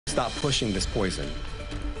Stop pushing this poison.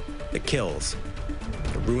 It kills.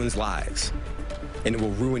 It ruins lives. And it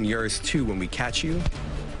will ruin yours too when we catch you,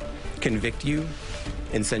 convict you,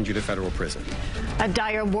 and send you to federal prison. A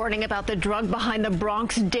dire warning about the drug behind the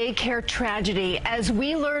Bronx daycare tragedy as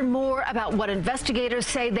we learn more about what investigators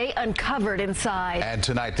say they uncovered inside. And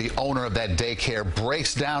tonight, the owner of that daycare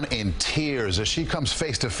breaks down in tears as she comes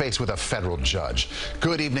face to face with a federal judge.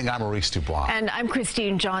 Good evening, I'm Maurice Dubois. And I'm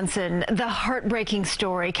Christine Johnson. The heartbreaking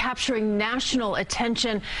story capturing national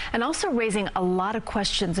attention and also raising a lot of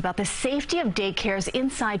questions about the safety of daycares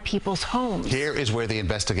inside people's homes. Here is where the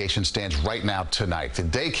investigation stands right now tonight. The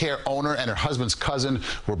daycare owner and her husband's cousin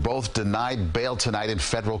were both denied bail tonight in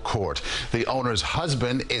federal court. The owner's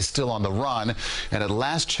husband is still on the run, and at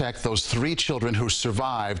last check, those 3 children who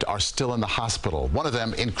survived are still in the hospital, one of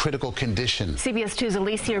them in critical condition. CBS 2's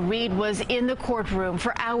Alicia Reed was in the courtroom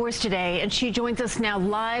for hours today, and she joins us now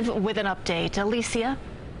live with an update. Alicia?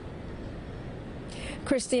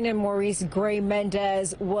 Christine and Maurice, Gray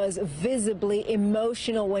Mendez was visibly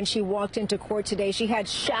emotional when she walked into court today. She had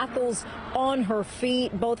shackles on her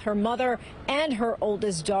feet. Both her mother and her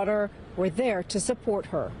oldest daughter were there to support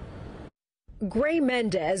her. Gray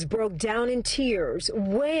Mendez broke down in tears,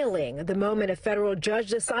 wailing the moment a federal judge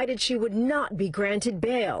decided she would not be granted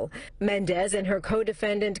bail. Mendez and her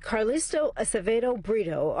co-defendant Carlisto Acevedo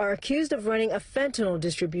Brito are accused of running a fentanyl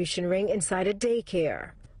distribution ring inside a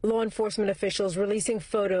daycare. Law enforcement officials releasing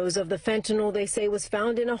photos of the fentanyl they say was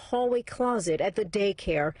found in a hallway closet at the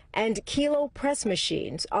daycare and kilo press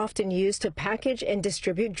machines often used to package and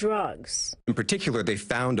distribute drugs. In particular, they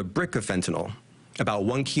found a brick of fentanyl, about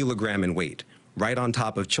 1 kilogram in weight, right on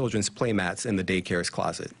top of children's playmats in the daycare's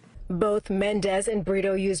closet. Both Mendez and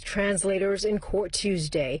Brito used translators in court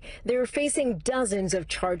Tuesday. They're facing dozens of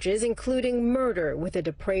charges, including murder with a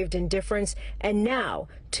depraved indifference, and now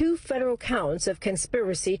 2 federal counts of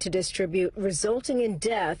conspiracy to distribute resulting in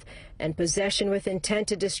death and possession with intent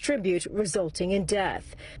to distribute resulting in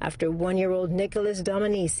death after 1-year-old Nicholas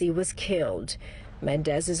Dominici was killed.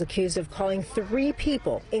 Mendez is accused of calling 3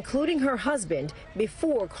 people, including her husband,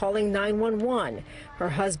 before calling 911. Her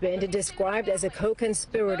husband, described as a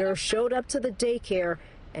co-conspirator, showed up to the daycare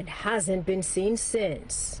and hasn't been seen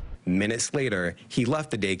since. Minutes later, he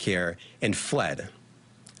left the daycare and fled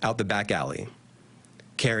out the back alley,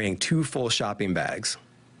 carrying 2 full shopping bags.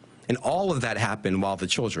 And all of that happened while the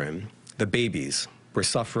children, the babies, were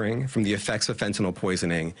suffering from the effects of fentanyl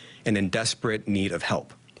poisoning and in desperate need of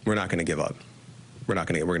help. We're not going to give up. We're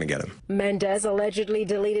going to get him. Mendez allegedly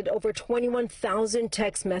deleted over 21,000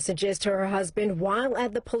 text messages to her husband while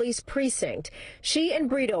at the police precinct. She and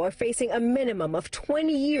Brito are facing a minimum of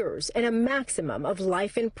 20 years and a maximum of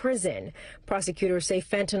life in prison. Prosecutors say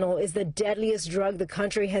fentanyl is the deadliest drug the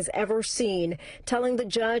country has ever seen, telling the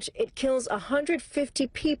judge it kills 150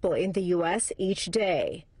 people in the U.S. each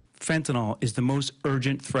day. Fentanyl is the most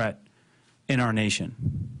urgent threat in our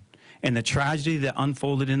nation. And the tragedy that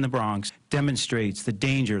unfolded in the Bronx demonstrates the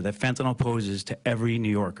danger that fentanyl poses to every New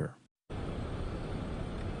Yorker.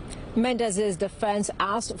 Mendez's defense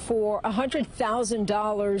asked for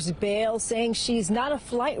 $100,000 bail, saying she's not a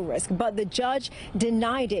flight risk, but the judge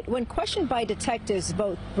denied it. When questioned by detectives,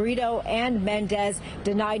 both Brito and Mendez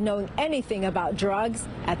denied knowing anything about drugs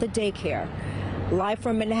at the daycare. Live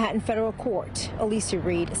from Manhattan Federal Court, Alicia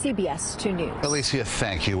Reed, CBS 2 News. Alicia,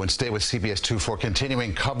 thank you, and stay with CBS 2 for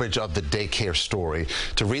continuing coverage of the daycare story.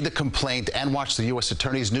 To read the complaint and watch the U.S.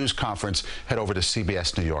 Attorney's news conference, head over to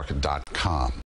cbsnewyork.com.